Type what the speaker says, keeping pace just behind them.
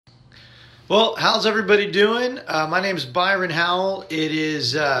Well, how's everybody doing? My name is Byron Howell. It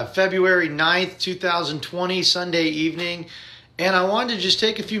is February 9th, 2020, Sunday evening. And I wanted to just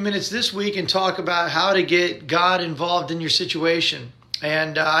take a few minutes this week and talk about how to get God involved in your situation.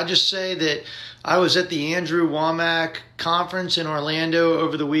 And I just say that I was at the Andrew Wommack conference in Orlando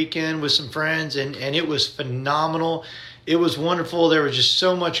over the weekend with some friends, and it was phenomenal. It was wonderful. There was just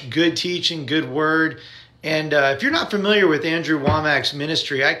so much good teaching, good word. And if you're not familiar with Andrew Wommack's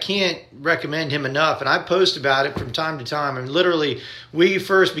ministry, I can't recommend him enough. And I post about it from time to time. And literally, we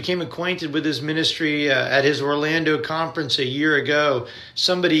first became acquainted with his ministry at his Orlando conference a year ago.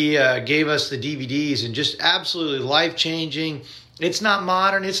 Somebody gave us the DVDs, and just absolutely life-changing. It's not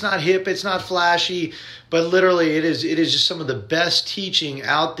modern, it's not hip, it's not flashy, but literally it is just some of the best teaching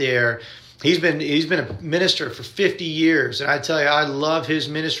out there. He's been a minister for 50 years, and I tell you, I love his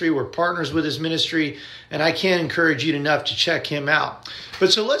ministry. We're partners with his ministry, and I can't encourage you enough to check him out.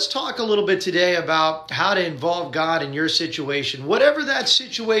 But so let's talk a little bit today about how to involve God in your situation, whatever that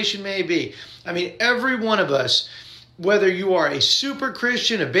situation may be. I mean, every one of us, whether you are a super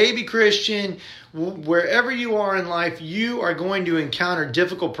Christian, a baby Christian, wherever you are in life, you are going to encounter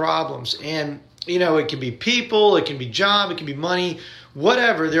difficult problems. And, you know, it can be people, it can be job, it can be money,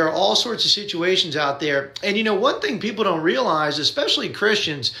 whatever. There are all sorts of situations out there. And, you know, one thing people don't realize, especially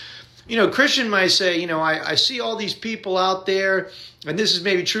Christians, you know, Christian might say, you know, I see all these people out there, and this is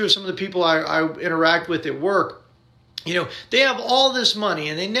maybe true of some of the people I interact with at work. You know, they have all this money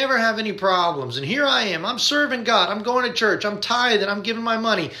and they never have any problems. And here I am, I'm serving God, I'm going to church, I'm tithing, I'm giving my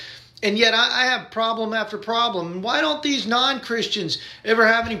money. And yet I have problem after problem. Why don't these non-Christians ever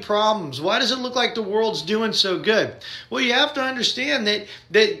have any problems? Why does it look like the world's doing so good? Well, you have to understand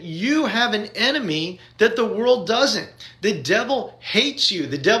that you have an enemy that the world doesn't. The devil hates you.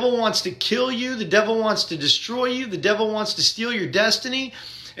 The devil wants to kill you. The devil wants to destroy you. The devil wants to steal your destiny.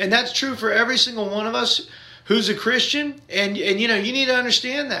 And that's true for every single one of us who's a Christian. And you know, you need to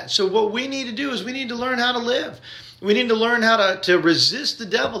understand that. So what we need to do is we need to learn how to live. We need to learn how to resist the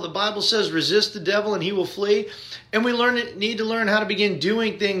devil. The Bible says resist the devil and he will flee. And we need to learn how to begin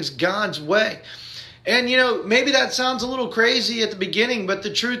doing things God's way. And, you know, maybe that sounds a little crazy at the beginning, but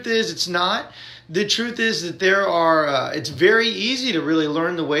the truth is it's not. The truth is that it's very easy to really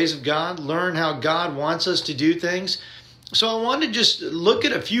learn the ways of God, learn how God wants us to do things. So I want to just look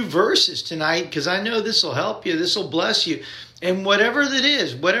at a few verses tonight because I know this will help you, this will bless you. And whatever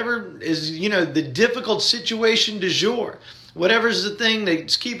is, you know, the difficult situation du jour, whatever's the thing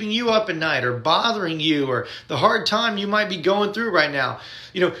that's keeping you up at night or bothering you or the hard time you might be going through right now,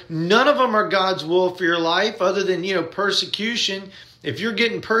 you know, none of them are God's will for your life other than, you know, persecution. If you're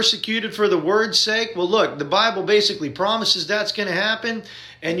getting persecuted for the word's sake, well, look, the Bible basically promises that's going to happen,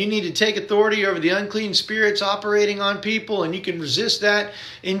 and you need to take authority over the unclean spirits operating on people, and you can resist that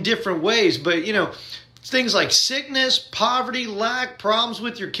in different ways. But, you know, things like sickness, poverty, lack, problems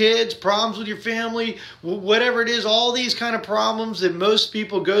with your kids, problems with your family, whatever it is, all these kind of problems that most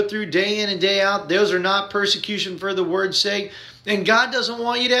people go through day in and day out, those are not persecution for the word's sake. And God doesn't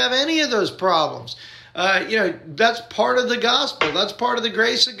want you to have any of those problems. You know, that's part of the gospel. That's part of the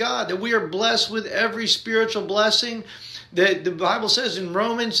grace of God, that we are blessed with every spiritual blessing. That the Bible says in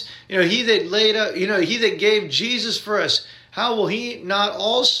Romans, you know, he that gave Jesus for us, how will he not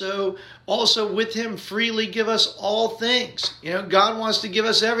also with him freely give us all things? You know, God wants to give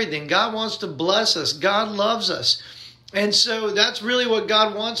us everything. God wants to bless us. God loves us. And so that's really what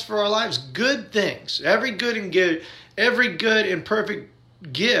God wants for our lives. Good things. Every good and perfect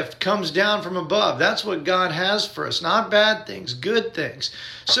gift comes down from above. That's what God has for us. Not bad things, good things.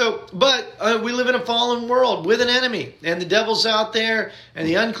 So, but we live in a fallen world with an enemy, and the devil's out there, and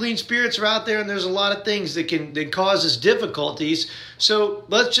the unclean spirits are out there, and there's a lot of things that cause us difficulties. So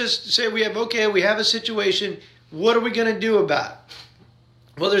let's just say we have a situation. What are we going to do about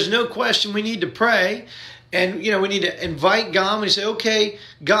it? Well, there's no question we need to pray. And, you know, we need to invite God. We say, okay,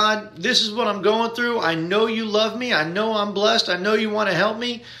 God, this is what I'm going through. I know you love me. I know I'm blessed. I know you want to help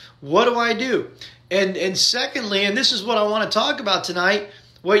me. What do I do? And secondly, and this is what I want to talk about tonight,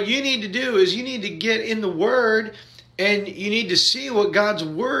 what you need to do is you need to get in the Word and you need to see what God's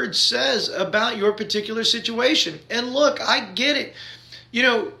Word says about your particular situation. And look, I get it. You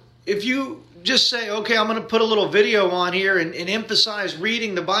know, if you just say, okay, I'm going to put a little video on here and emphasize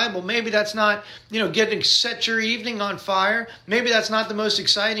reading the Bible. Maybe that's not, you know, getting set your evening on fire. Maybe that's not the most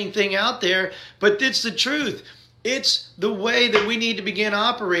exciting thing out there, but it's the truth. It's the way that we need to begin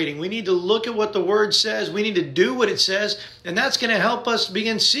operating. We need to look at what the Word says. We need to do what it says, and that's going to help us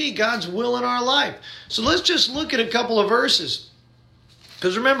begin to see God's will in our life. So let's just look at a couple of verses.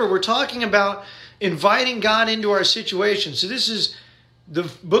 Because remember, we're talking about inviting God into our situation. So this is the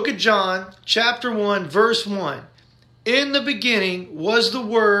book of John, chapter 1, verse 1. In the beginning was the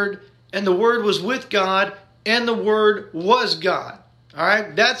Word, and the Word was with God, and the Word was God. All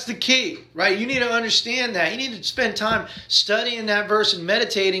right, that's the key, right? You need to understand that. You need to spend time studying that verse and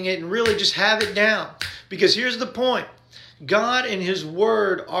meditating it and really just have it down. Because here's the point. God and His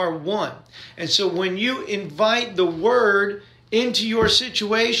Word are one. And so when you invite the Word into your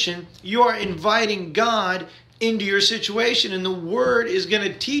situation, you are inviting God into your situation. And the Word is going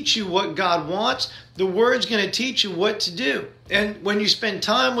to teach you what God wants. The Word's going to teach you what to do. And when you spend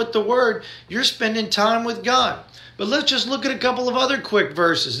time with the Word, you're spending time with God. But let's just look at a couple of other quick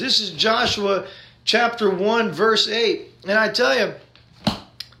verses. This is Joshua chapter 1, verse 8. And I tell you,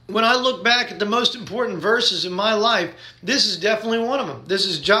 when I look back at the most important verses in my life, this is definitely one of them. This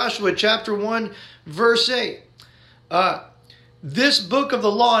is Joshua chapter 1, verse 8. This book of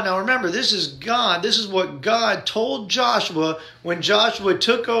the law, now remember, this is God. This is what God told Joshua when Joshua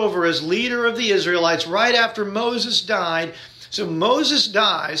took over as leader of the Israelites right after Moses died. So Moses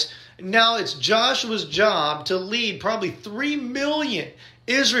dies. Now it's Joshua's job to lead probably 3 million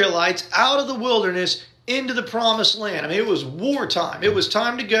Israelites out of the wilderness into the promised land. I mean, it was wartime. It was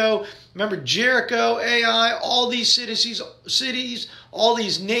time to go. Remember Jericho, Ai, all these cities, all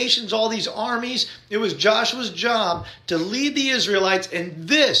these nations, all these armies. It was Joshua's job to lead the Israelites. And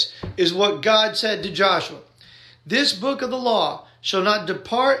this is what God said to Joshua. This book of the law shall not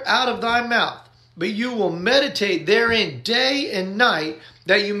depart out of thy mouth, but you will meditate therein day and night,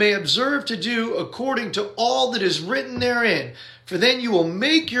 that you may observe to do according to all that is written therein. For then you will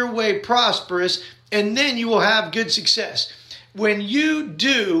make your way prosperous, and then you will have good success. When you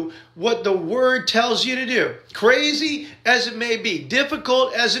do what the Word tells you to do, crazy as it may be,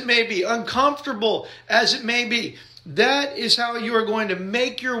 difficult as it may be, uncomfortable as it may be, that is how you are going to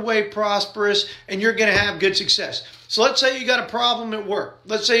make your way prosperous, and you're going to have good success. So let's say you got a problem at work.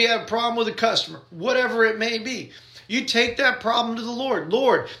 Let's say you have a problem with a customer, whatever it may be. You take that problem to the Lord.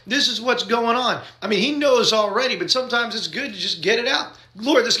 Lord, this is what's going on. I mean, He knows already, but sometimes it's good to just get it out.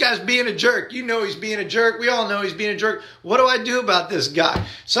 Lord, this guy's being a jerk. You know he's being a jerk. We all know he's being a jerk. What do I do about this guy?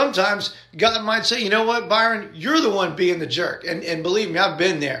 Sometimes God might say, you know what, Byron, you're the one being the jerk. And believe me, I've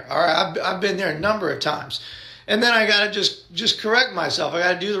been there. All right, I've been there a number of times. And then I got to just correct myself. I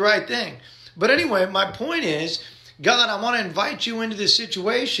got to do the right thing. But anyway, my point is, God, I want to invite you into this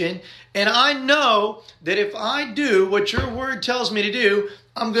situation, and I know that if I do what your Word tells me to do,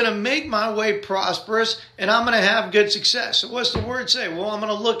 I'm going to make my way prosperous, and I'm going to have good success. So what's the Word say? Well, I'm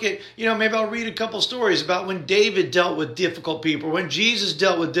going to look at, maybe I'll read a couple stories about when David dealt with difficult people, when Jesus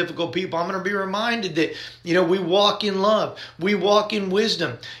dealt with difficult people. I'm going to be reminded that, we walk in love. We walk in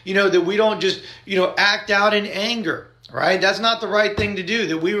wisdom. That we don't just, act out in anger. Right? That's not the right thing to do,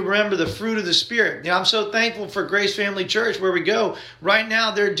 that we remember the fruit of the Spirit. I'm so thankful for Grace Family Church where we go. Right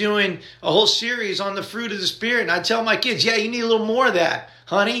now they're doing a whole series on the fruit of the Spirit. And I tell my kids, you need a little more of that,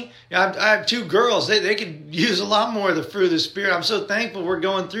 honey. I have 2 girls. They could use a lot more of the fruit of the Spirit. I'm so thankful we're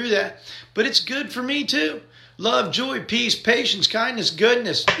going through that. But it's good for me too. Love, joy, peace, patience, kindness,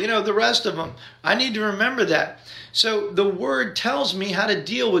 goodness, the rest of them. I need to remember that. So the Word tells me how to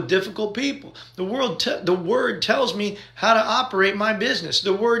deal with difficult people. The Word tells me how to operate my business.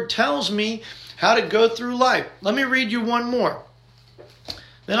 The Word tells me how to go through life. Let me read you one more.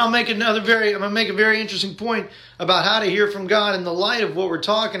 Then I'm going to make a very interesting point about how to hear from God in the light of what we're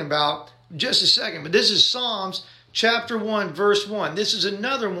talking about in just a second. But this is Psalms chapter 1, verse 1. This is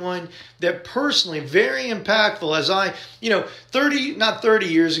another one that personally, very impactful as I, 30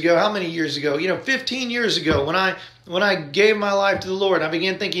 years ago, how many years ago? 15 years ago when I gave my life to the Lord, I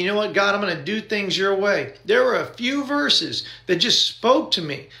began thinking, you know what, God, I'm going to do things your way. There were a few verses that just spoke to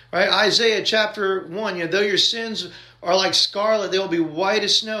me, right? Isaiah chapter 1, though your sins are like scarlet, they will be white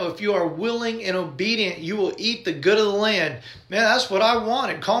as snow. If you are willing and obedient, you will eat the good of the land. Man, that's what I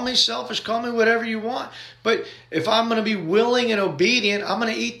wanted. Call me selfish, call me whatever you want. But if I'm going to be willing and obedient, I'm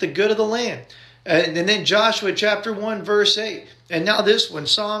going to eat the good of the land. And then Joshua chapter 1, verse 8. And now this one,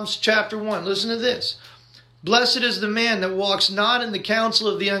 Psalms chapter 1. Listen to this. Blessed is the man that walks not in the counsel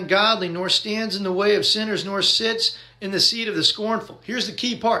of the ungodly, nor stands in the way of sinners, nor sits in the seat of the scornful. Here's the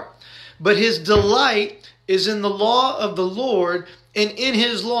key part. But his delight is in the law of the Lord, and in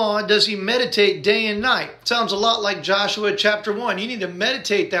His law does he meditate day and night. Sounds a lot like Joshua chapter 1. You need to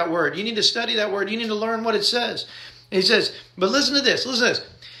meditate that word. You need to study that word. You need to learn what it says. And he says, but listen to this. Listen to this.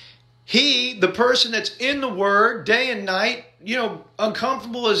 He, the person that's in the word day and night,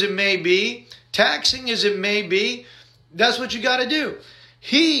 uncomfortable as it may be, taxing as it may be, that's what you got to do.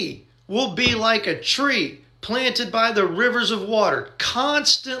 He will be like a tree planted by the rivers of water,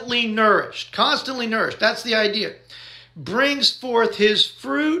 constantly nourished. Constantly nourished. That's the idea. brings forth his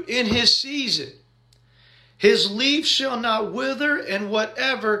fruit in his season. His leaf shall not wither, and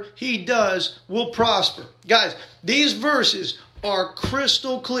whatever he does will prosper. Guys, these verses are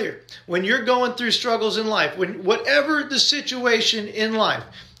crystal clear. When you're going through struggles in life, whatever the situation in life,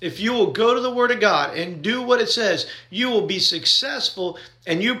 if you will go to the Word of God and do what it says, you will be successful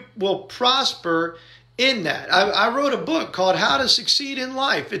and you will prosper in that. I wrote a book called How to Succeed in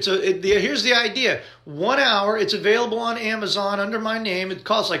Life. Here's the idea. 1 hour. It's available on Amazon under my name. It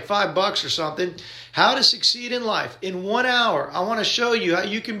costs like $5 or something. How to Succeed in Life. In 1 hour, I want to show you how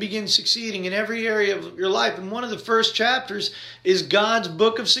you can begin succeeding in every area of your life. And one of the first chapters is God's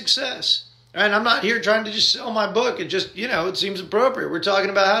book of success. And I'm not here trying to just sell my book. It just, it seems appropriate. We're talking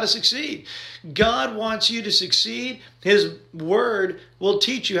about how to succeed. God wants you to succeed. His word will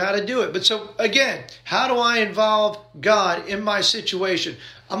teach you how to do it. But so again, how do I involve God in my situation?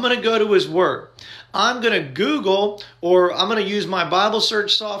 I'm going to go to his word. I'm going to Google, or I'm going to use my Bible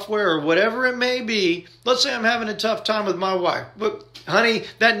search software or whatever it may be. Let's say I'm having a tough time with my wife. But honey,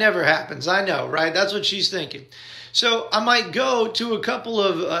 that never happens. I know, right? That's what she's thinking. So I might go to a couple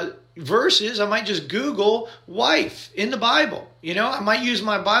of verses. I might just Google wife in the Bible. I might use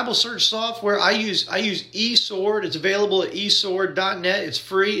my Bible search software. I use eSword. It's available at eSword.net. It's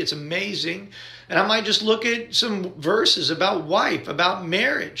free. It's amazing. And I might just look at some verses about wife, about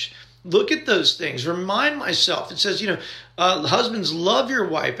marriage. Look at those things. Remind myself. It says, husbands, love your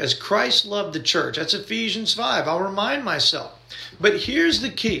wife as Christ loved the church. That's Ephesians 5. I'll remind myself. But here's the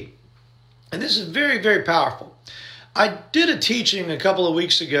key. And this is very, very powerful. I did a teaching a couple of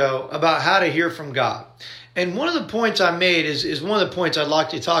weeks ago about how to hear from God. And one of the points I made is one of the points I'd like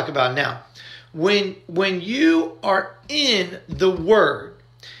to talk about now. When you are in the Word,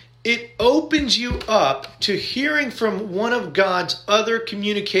 it opens you up to hearing from one of God's other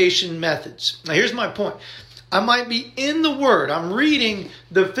communication methods. Now, here's my point. I might be in the Word. I'm reading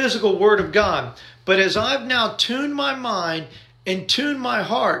the physical Word of God. But as I've now tuned my mind and tune my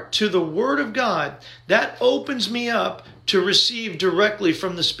heart to the Word of God, that opens me up to receive directly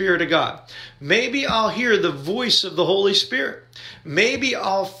from the Spirit of God. Maybe I'll hear the voice of the Holy Spirit. Maybe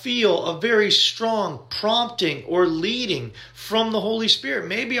I'll feel a very strong prompting or leading from the Holy Spirit.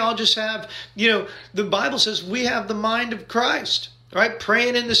 Maybe I'll just have, the Bible says we have the mind of Christ. Right?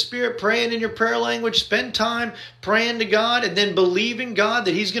 Praying in the Spirit, praying in your prayer language, spend time praying to God and then believing God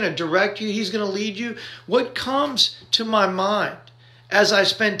that He's going to direct you, He's going to lead you. What comes to my mind as I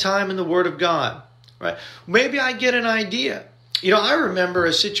spend time in the Word of God? Right? Maybe I get an idea. I remember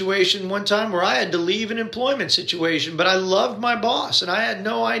a situation one time where I had to leave an employment situation, but I loved my boss and I had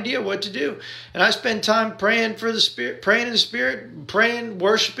no idea what to do. And I spent time praying for the Spirit, praying in the Spirit, praying,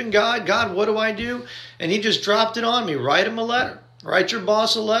 worshiping God. God, what do I do? And He just dropped it on me. Write him a letter. Write your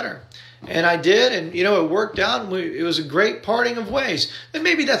boss a letter. And I did, and it worked out, and it was a great parting of ways. And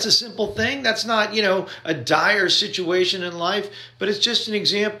maybe that's a simple thing. That's not, a dire situation in life, but it's just an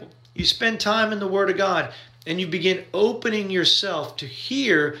example. You spend time in the Word of God, and you begin opening yourself to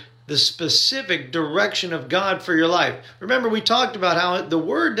hear the specific direction of God for your life. Remember, we talked about how the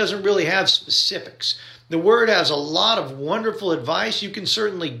Word doesn't really have specifics. The Word has a lot of wonderful advice. You can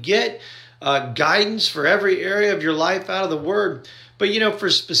certainly get guidance for every area of your life out of the Word. But, for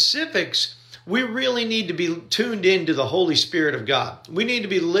specifics, we really need to be tuned into the Holy Spirit of God. We need to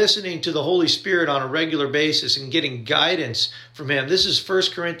be listening to the Holy Spirit on a regular basis and getting guidance from Him. This is 1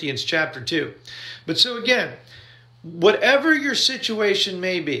 Corinthians chapter 2. But so again, whatever your situation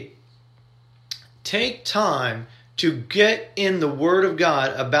may be, take time to get in the Word of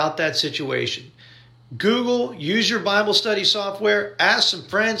God about that situation. Google, use your Bible study software, ask some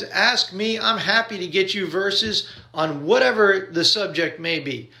friends, ask me. I'm happy to get you verses on whatever the subject may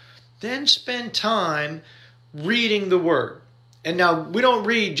be. Then spend time reading the Word. And now we don't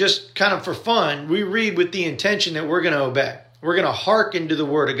read just kind of for fun. We read with the intention that we're going to obey. We're going to hearken to the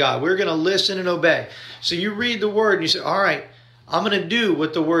Word of God. We're going to listen and obey. So you read the Word and you say, all right, I'm going to do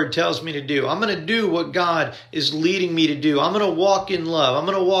what the Word tells me to do. I'm going to do what God is leading me to do. I'm going to walk in love. I'm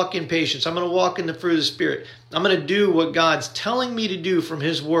going to walk in patience. I'm going to walk in the fruit of the Spirit. I'm going to do what God's telling me to do from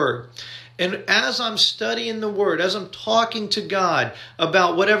His Word. And as I'm studying the Word, as I'm talking to God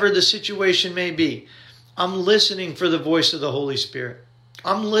about whatever the situation may be, I'm listening for the voice of the Holy Spirit.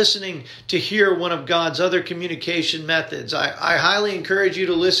 I'm listening to hear one of God's other communication methods. I highly encourage you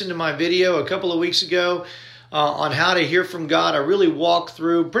to listen to my video a couple of weeks ago on how to hear from God. I really walked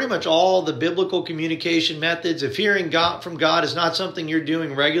through pretty much all the biblical communication methods. If hearing God from God is not something you're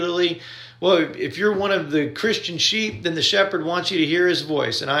doing regularly, well, if you're one of the Christian sheep, then the shepherd wants you to hear His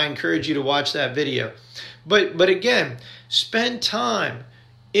voice, and I encourage you to watch that video. But again, spend time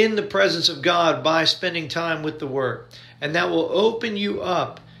in the presence of God by spending time with the Word. And that will open you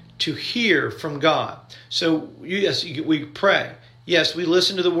up to hear from God. So yes, we pray. Yes, we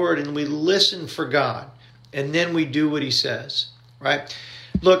listen to the Word and we listen for God. And then we do what He says, right?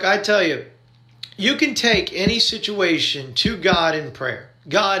 Look, I tell you, you can take any situation to God in prayer.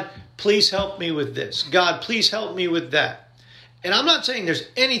 God, please help me with this. God, please help me with that. And I'm not saying there's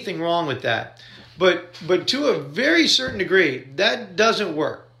anything wrong with that. But to a very certain degree, that doesn't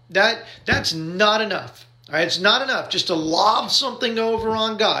work. That's not enough. All right? It's not enough just to lob something over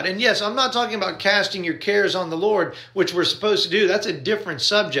on God. And yes, I'm not talking about casting your cares on the Lord, which we're supposed to do. That's a different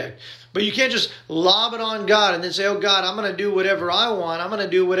subject. But you can't just lob it on God and then say, oh God, I'm going to do whatever I want. I'm going to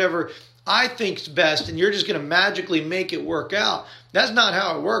do whatever I think's best, and you're just going to magically make it work out. That's not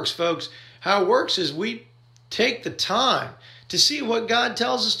how it works, folks. How it works is we take the time to see what God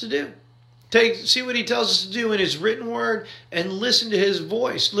tells us to do. See what He tells us to do in His written word and listen to His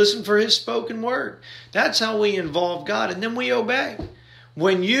voice. Listen for His spoken word. That's how we involve God, and then we obey.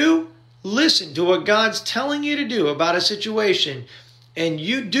 When you listen to what God's telling you to do about a situation and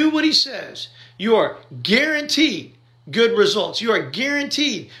you do what He says, you are guaranteed good results. You are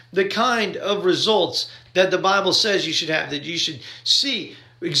guaranteed the kind of results that the Bible says you should have, that you should see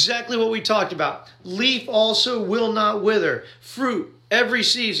exactly what we talked about. Leaf also will not wither. Fruit every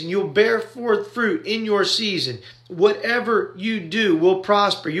season. You'll bear forth fruit in your season. Whatever you do will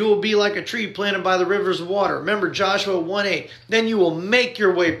prosper. You will be like a tree planted by the rivers of water. Remember Joshua 1:8. Then you will make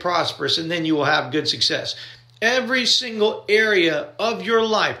your way prosperous, and then you will have good success. Every single area of your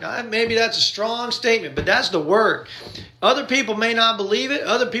life. Now, maybe that's a strong statement, but that's the word. Other people may not believe it.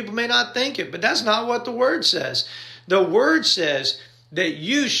 Other people may not think it, but that's not what the word says. The word says that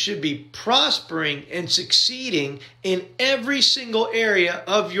you should be prospering and succeeding in every single area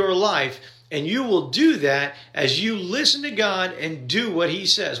of your life. And you will do that as you listen to God and do what He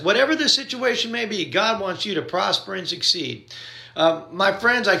says. Whatever the situation may be, God wants you to prosper and succeed. My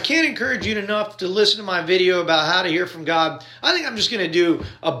friends, I can't encourage you enough to listen to my video about how to hear from God. I think I'm just going to do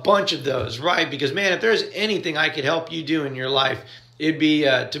a bunch of those, right? Because, man, if there's anything I could help you do in your life, it'd be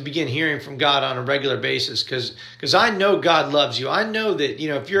to begin hearing from God on a regular basis, because I know God loves you. I know that,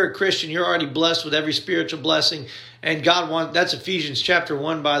 if you're a Christian, you're already blessed with every spiritual blessing. And that's Ephesians chapter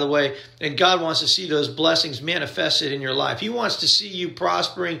 1, by the way. And God wants to see those blessings manifested in your life. He wants to see you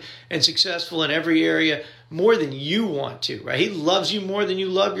prospering and successful in every area more than you want to, right? He loves you more than you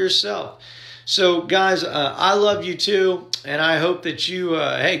love yourself. So, guys, I love you too. And I hope that you,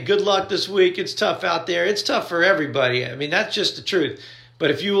 hey, good luck this week. It's tough out there. It's tough for everybody. I mean, that's just the truth.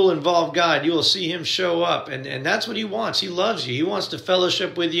 But if you will involve God, you will see Him show up. And that's what He wants. He loves you. He wants to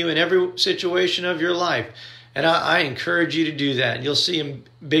fellowship with you in every situation of your life. And I encourage you to do that. You'll see Him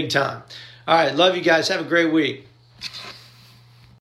big time. All right. Love you guys. Have a great week.